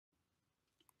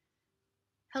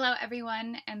Hello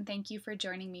everyone, and thank you for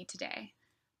joining me today.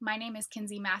 My name is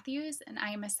Kinsey Matthews, and I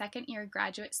am a second-year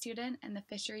graduate student in the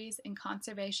Fisheries and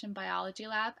Conservation Biology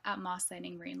Lab at Moss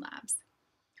Landing Marine Labs.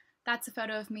 That's a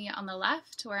photo of me on the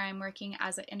left, where I'm working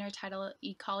as an intertidal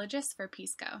ecologist for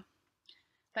PESCO.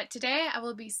 But today I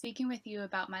will be speaking with you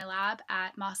about my lab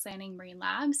at Moss Landing Marine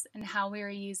Labs and how we are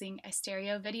using a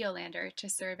stereo video lander to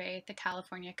survey the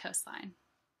California coastline,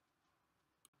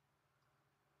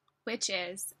 which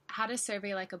is how to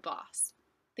survey like a boss,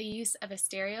 the use of a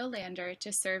stereo lander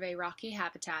to survey rocky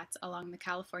habitats along the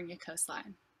California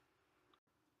coastline.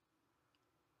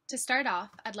 To start off,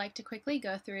 I'd like to quickly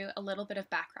go through a little bit of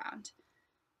background.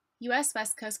 U.S.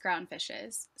 West Coast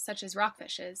groundfishes, such as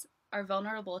rockfishes, are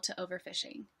vulnerable to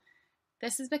overfishing.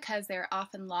 This is because they are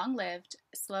often long-lived,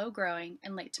 slow-growing,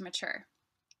 and late to mature.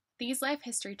 These life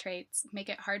history traits make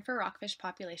it hard for rockfish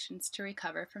populations to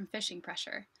recover from fishing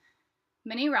pressure.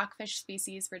 Many rockfish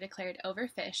species were declared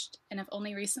overfished and have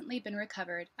only recently been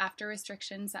recovered after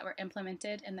restrictions that were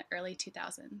implemented in the early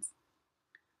 2000s.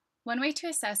 One way to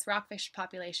assess rockfish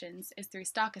populations is through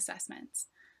stock assessments.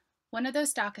 One of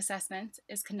those stock assessments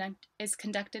is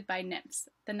conducted by NIMS,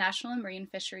 the National Marine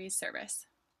Fisheries Service.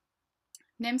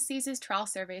 NIMS uses trawl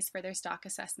surveys for their stock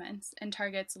assessments and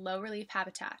targets low-relief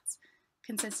habitats,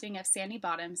 consisting of sandy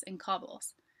bottoms and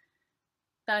cobbles.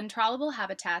 The untrawlable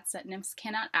habitats that nymphs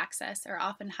cannot access are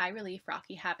often high-relief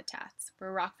rocky habitats,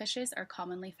 where rockfishes are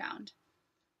commonly found.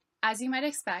 As you might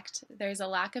expect, there is a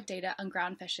lack of data on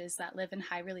groundfishes that live in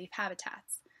high-relief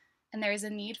habitats, and there is a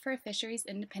need for a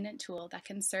fisheries-independent tool that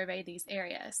can survey these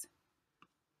areas.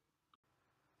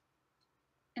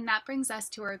 And that brings us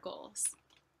to our goals.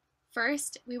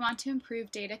 First, we want to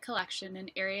improve data collection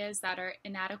in areas that are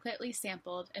inadequately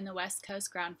sampled in the West Coast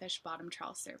Groundfish Bottom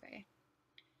Trawl Survey.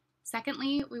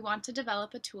 Secondly, we want to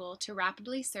develop a tool to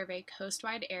rapidly survey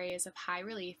coastwide areas of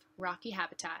high-relief, rocky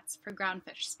habitats for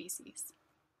groundfish species.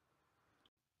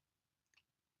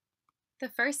 The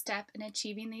first step in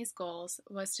achieving these goals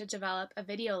was to develop a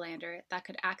video lander that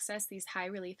could access these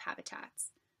high-relief habitats.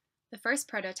 The first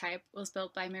prototype was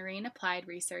built by Marine Applied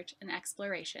Research and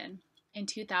Exploration in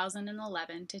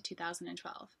 2011 to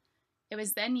 2012. It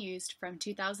was then used from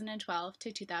 2012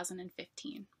 to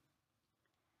 2015.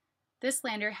 This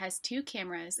lander has two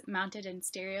cameras mounted in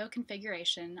stereo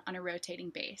configuration on a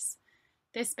rotating base.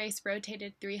 This base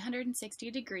rotated 360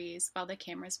 degrees while the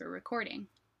cameras were recording.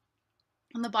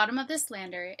 On the bottom of this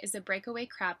lander is a breakaway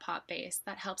crab pot base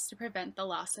that helps to prevent the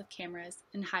loss of cameras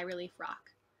in high-relief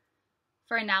rock.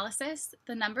 For analysis,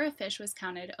 the number of fish was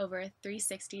counted over a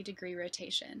 360-degree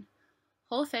rotation.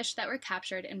 Whole fish that were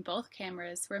captured in both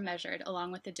cameras were measured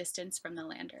along with the distance from the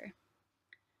lander.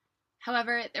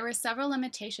 However, there were several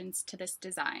limitations to this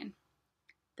design.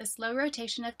 The slow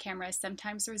rotation of cameras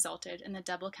sometimes resulted in the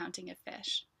double counting of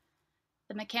fish.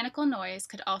 The mechanical noise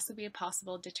could also be a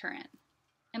possible deterrent.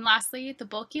 And lastly, the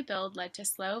bulky build led to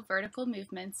slow vertical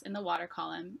movements in the water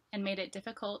column and made it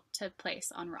difficult to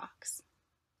place on rocks.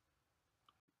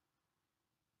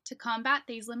 To combat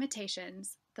these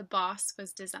limitations, the BOSS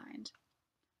was designed.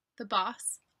 The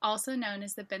BOSS, also known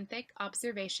as the Benthic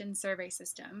Observation Survey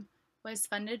System, was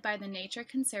funded by the Nature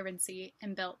Conservancy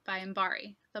and built by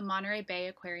MBARI, the Monterey Bay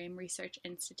Aquarium Research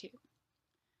Institute.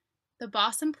 The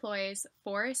BOSS employs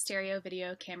 4 stereo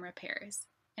video camera pairs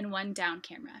and 1 down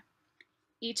camera.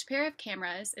 Each pair of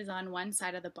cameras is on one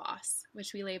side of the BOSS,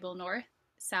 which we label north,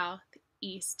 south,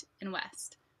 east, and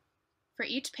west. For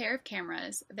each pair of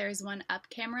cameras, there is 1 up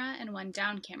camera and 1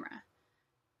 down camera.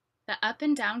 The up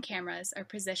and down cameras are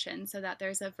positioned so that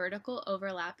there's a vertical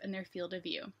overlap in their field of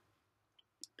view.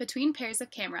 Between pairs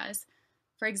of cameras,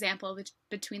 for example,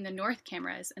 between the north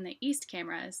cameras and the east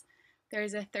cameras, there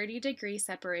is a 30-degree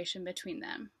separation between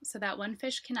them, so that one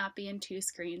fish cannot be in 2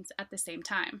 screens at the same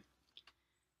time.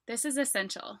 This is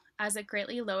essential, as it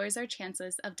greatly lowers our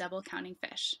chances of double counting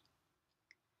fish.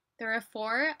 There are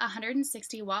 4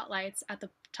 160-watt lights at the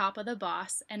top of the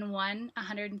BOSS and 1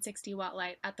 160-watt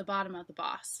light at the bottom of the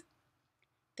BOSS.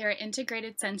 There are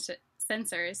integrated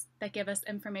sensors that give us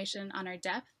information on our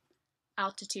depth,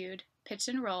 altitude, pitch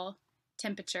and roll,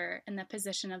 temperature, and the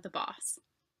position of the BOSS.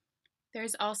 There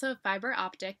is also a fiber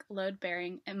optic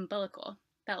load-bearing umbilical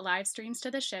that live streams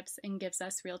to the ships and gives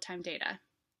us real-time data.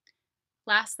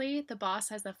 Lastly, the BOSS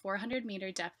has a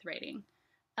 400-meter depth rating,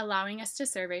 allowing us to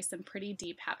survey some pretty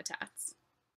deep habitats.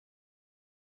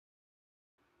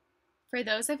 For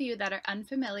those of you that are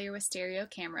unfamiliar with stereo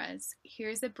cameras,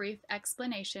 here's a brief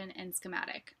explanation and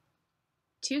schematic.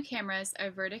 2 cameras are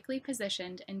vertically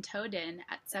positioned and towed in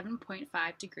at 7.5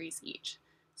 degrees each,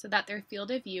 so that their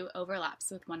field of view overlaps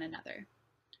with one another.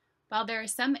 While there are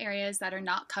some areas that are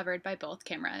not covered by both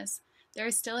cameras, there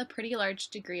is still a pretty large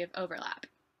degree of overlap.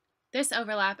 This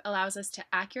overlap allows us to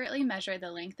accurately measure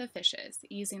the length of fishes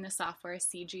using the software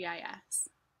CGIS.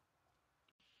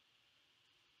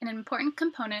 An important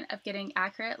component of getting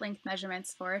accurate length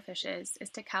measurements for our fishes is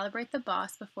to calibrate the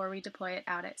boss before we deploy it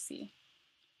out at sea.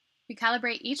 We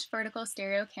calibrate each vertical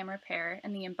stereo camera pair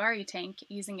in the embari tank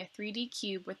using a 3D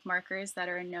cube with markers that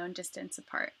are a known distance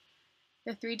apart.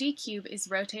 The 3D cube is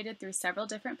rotated through several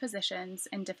different positions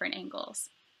and different angles.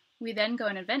 We then go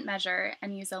in event measure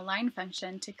and use a line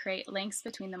function to create lengths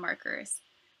between the markers.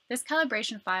 This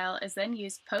calibration file is then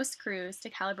used post-cruise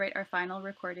to calibrate our final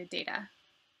recorded data.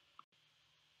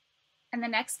 In the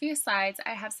next few slides,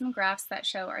 I have some graphs that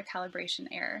show our calibration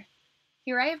error.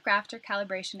 Here I have graphed our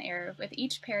calibration error with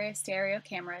each pair of stereo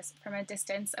cameras from a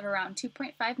distance of around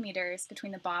 2.5 meters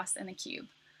between the boss and the cube.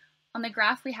 On the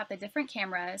graph we have the different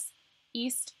cameras,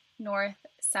 east, north,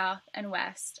 south, and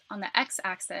west on the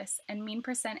x-axis and mean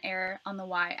percent error on the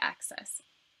y-axis.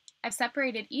 I've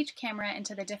separated each camera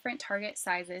into the different target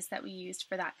sizes that we used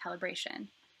for that calibration.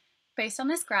 Based on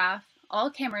this graph, all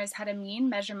cameras had a mean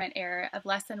measurement error of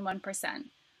less than 1%,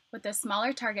 with the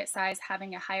smaller target size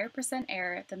having a higher percent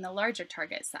error than the larger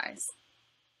target size.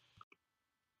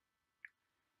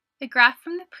 The graph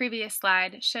from the previous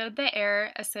slide showed the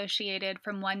error associated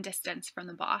from one distance from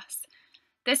the boss.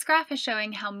 This graph is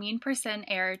showing how mean percent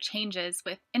error changes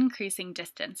with increasing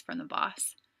distance from the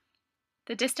boss.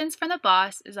 The distance from the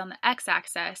boss is on the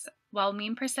x-axis, while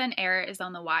mean percent error is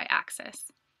on the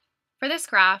y-axis. For this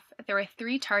graph, there were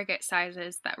 3 target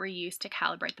sizes that were used to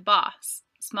calibrate the boss: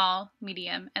 small,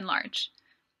 medium, and large.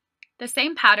 The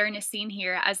same pattern is seen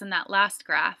here as in that last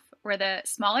graph, where the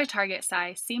smaller target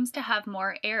size seems to have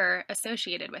more error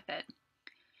associated with it.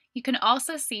 You can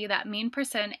also see that mean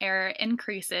percent error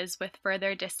increases with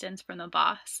further distance from the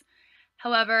boss.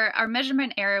 However, our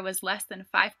measurement error was less than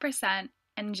 5%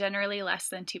 and generally less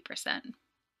than 2%.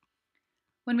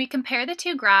 When we compare the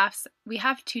two graphs, we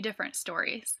have 2 different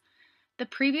stories. The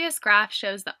previous graph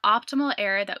shows the optimal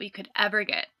error that we could ever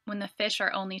get when the fish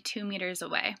are only 2 meters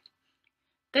away.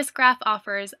 This graph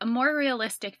offers a more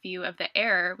realistic view of the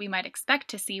error we might expect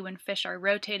to see when fish are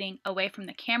rotating away from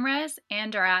the cameras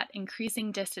and are at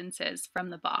increasing distances from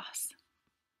the boss.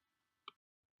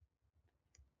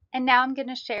 And now I'm going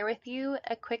to share with you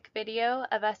a quick video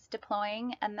of us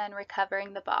deploying and then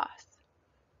recovering the boss.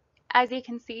 As you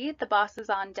can see, the boss is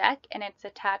on deck and it's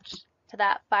attached to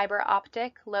that fiber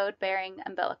optic load-bearing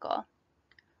umbilical.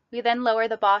 We then lower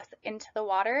the boss into the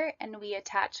water and we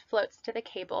attach floats to the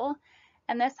cable,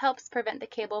 and this helps prevent the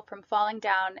cable from falling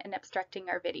down and obstructing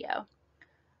our video.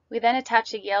 We then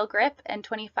attach a Yale grip and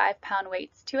 25-pound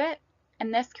weights to it,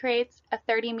 and this creates a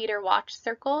 30-meter watch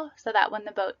circle so that when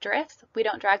the boat drifts, we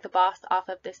don't drag the boss off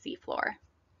of the seafloor.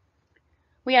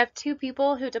 We have 2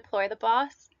 people who deploy the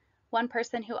boss, 1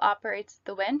 person who operates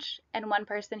the winch, and 1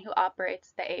 person who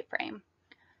operates the A-frame.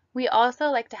 We also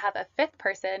like to have a 5th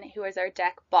person who is our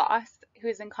deck boss, who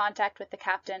is in contact with the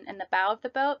captain in the bow of the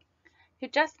boat, who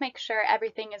just makes sure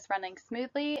everything is running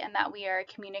smoothly and that we are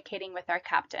communicating with our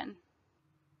captain.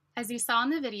 As you saw in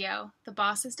the video, the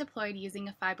boss is deployed using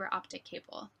a fiber optic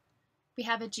cable. We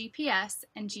have a GPS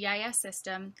and GIS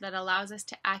system that allows us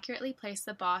to accurately place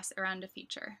the boss around a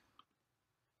feature.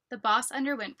 The boss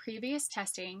underwent previous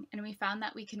testing, and we found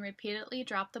that we can repeatedly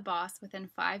drop the boss within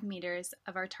 5 meters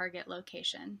of our target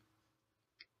location.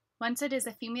 Once it is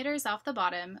a few meters off the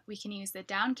bottom, we can use the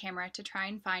down camera to try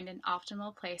and find an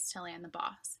optimal place to land the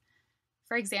boss.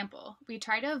 For example, we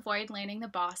try to avoid landing the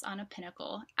boss on a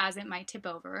pinnacle as it might tip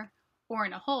over, or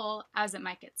in a hole as it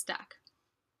might get stuck.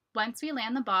 Once we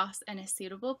land the boss in a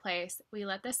suitable place, we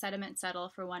let the sediment settle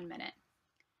for 1 minute.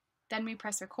 Then we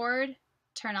press record,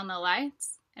 turn on the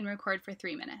lights, and record for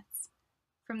 3 minutes.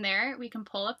 From there, we can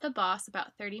pull up the boss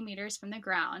about 30 meters from the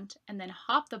ground and then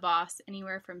hop the boss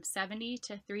anywhere from 70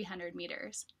 to 300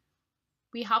 meters.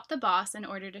 We hop the boss in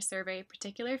order to survey a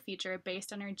particular feature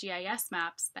based on our GIS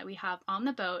maps that we have on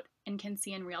the boat and can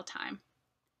see in real time.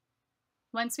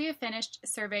 Once we have finished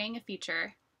surveying a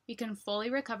feature, we can fully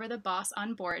recover the boss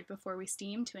on board before we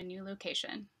steam to a new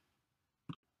location.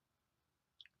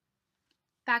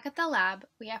 Back at the lab,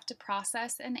 we have to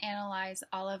process and analyze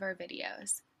all of our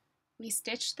videos. We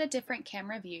stitched the different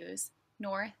camera views,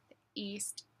 north,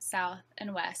 east, south,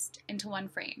 and west, into one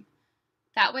frame.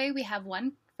 That way we have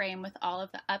one frame with all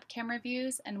of the up camera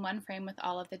views and one frame with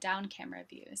all of the down camera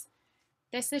views.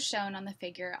 This is shown on the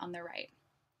figure on the right.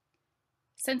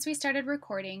 Since we started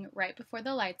recording right before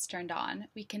the lights turned on,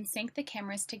 we can sync the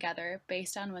cameras together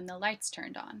based on when the lights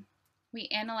turned on. We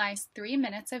analyzed 3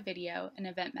 minutes of video in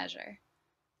event measure.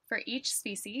 For each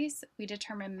species, we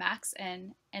determine max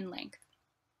in and length.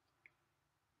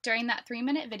 During that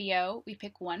 3-minute video, we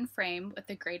pick one frame with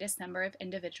the greatest number of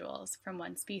individuals from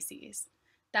one species.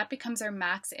 That becomes our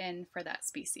max in for that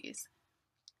species.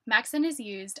 Max in is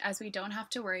used as we don't have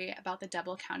to worry about the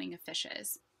double counting of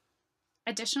fishes.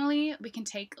 Additionally, we can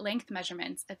take length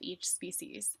measurements of each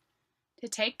species. To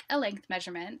take a length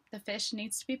measurement, the fish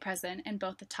needs to be present in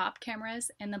both the top cameras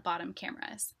and the bottom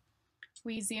cameras.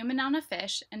 We zoom in on a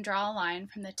fish and draw a line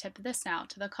from the tip of the snout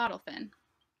to the caudal fin.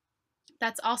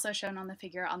 That's also shown on the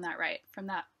figure on that right, from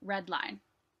that red line.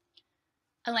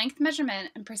 A length measurement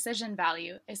and precision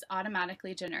value is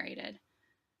automatically generated,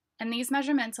 and these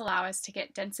measurements allow us to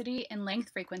get density and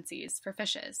length frequencies for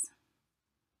fishes.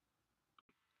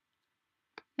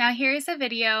 Now here's a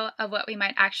video of what we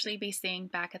might actually be seeing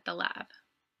back at the lab.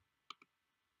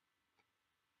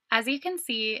 As you can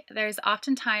see, there's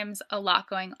oftentimes a lot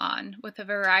going on with a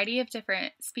variety of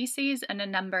different species and a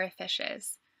number of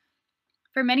fishes.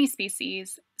 For many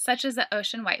species, such as the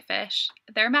ocean whitefish,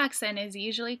 their max-in is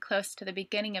usually close to the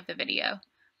beginning of the video.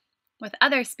 With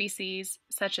other species,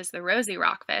 such as the rosy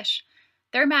rockfish,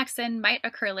 their max-in might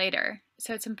occur later,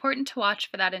 so it's important to watch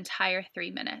for that entire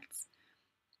 3 minutes.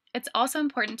 It's also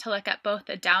important to look at both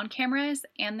the down cameras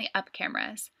and the up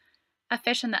cameras. A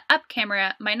fish in the up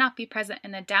camera might not be present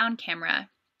in the down camera,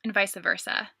 and vice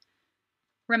versa.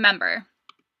 Remember,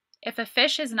 if a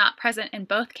fish is not present in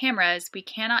both cameras, we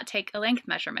cannot take a length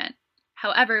measurement.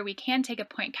 However, we can take a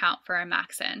point count for our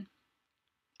max-in.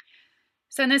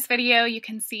 So in this video, you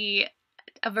can see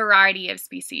a variety of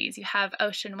species. You have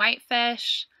ocean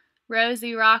whitefish,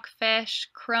 rosy rockfish,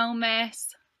 chromis,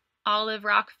 olive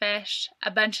rockfish, a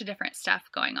bunch of different stuff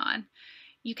going on.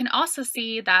 You can also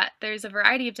see that there's a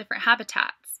variety of different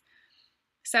habitats.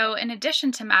 So in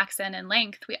addition to max-in and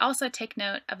length, we also take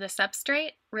note of the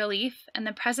substrate, relief, and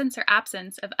the presence or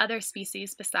absence of other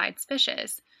species besides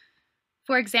fishes.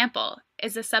 For example,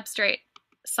 is the substrate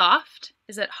soft,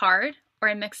 is it hard, or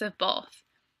a mix of both?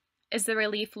 Is the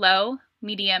relief low,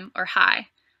 medium, or high?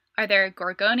 Are there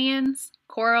gorgonians,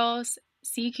 corals,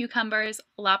 sea cucumbers,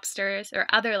 lobsters, or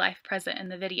other life present in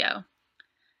the video?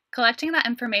 Collecting that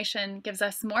information gives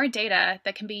us more data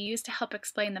that can be used to help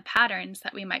explain the patterns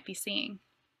that we might be seeing.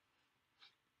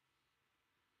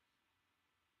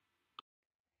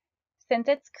 Since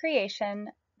its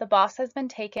creation, the BOSS has been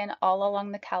taken all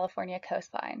along the California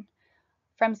coastline,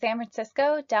 from San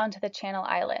Francisco down to the Channel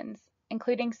Islands,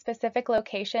 including specific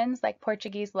locations like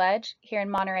Portuguese Ledge here in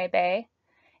Monterey Bay,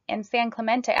 and San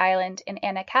Clemente Island and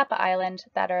Anacapa Island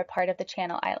that are a part of the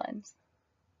Channel Islands.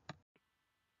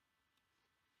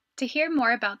 To hear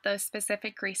more about those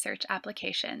specific research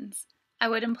applications, I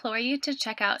would implore you to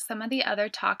check out some of the other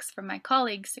talks from my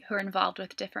colleagues who are involved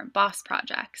with different BOSS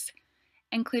projects,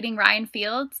 including Ryan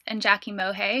Fields and Jackie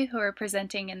Mohay, who are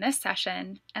presenting in this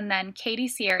session, and then Katie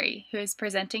Sierri, who is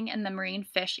presenting in the Marine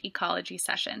Fish Ecology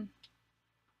session.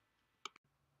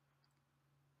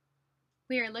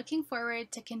 We are looking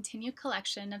forward to continued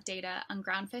collection of data on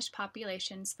groundfish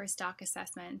populations for stock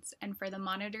assessments and for the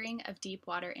monitoring of deep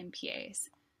water MPAs.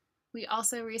 We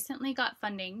also recently got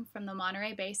funding from the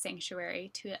Monterey Bay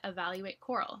Sanctuary to evaluate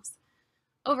corals.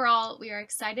 Overall, we are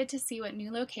excited to see what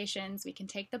new locations we can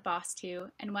take the BOSS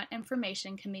to and what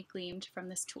information can be gleaned from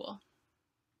this tool.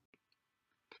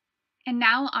 And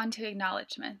now on to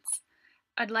acknowledgements.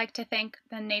 I'd like to thank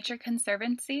the Nature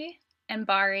Conservancy,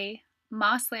 MBARI,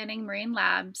 Moss Landing Marine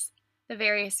Labs, the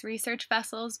various research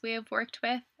vessels we have worked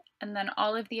with, and then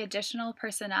all of the additional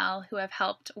personnel who have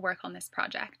helped work on this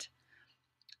project.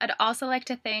 I'd also like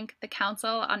to thank the Council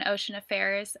on Ocean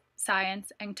Affairs,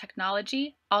 Science, and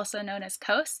Technology, also known as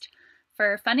COAST,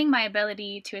 for funding my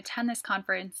ability to attend this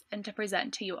conference and to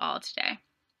present to you all today.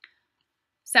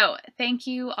 So, thank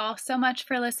you all so much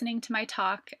for listening to my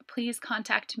talk. Please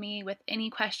contact me with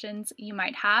any questions you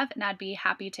might have, and I'd be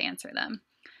happy to answer them.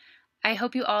 I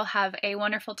hope you all have a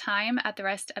wonderful time at the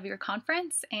rest of your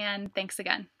conference, and thanks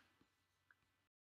again.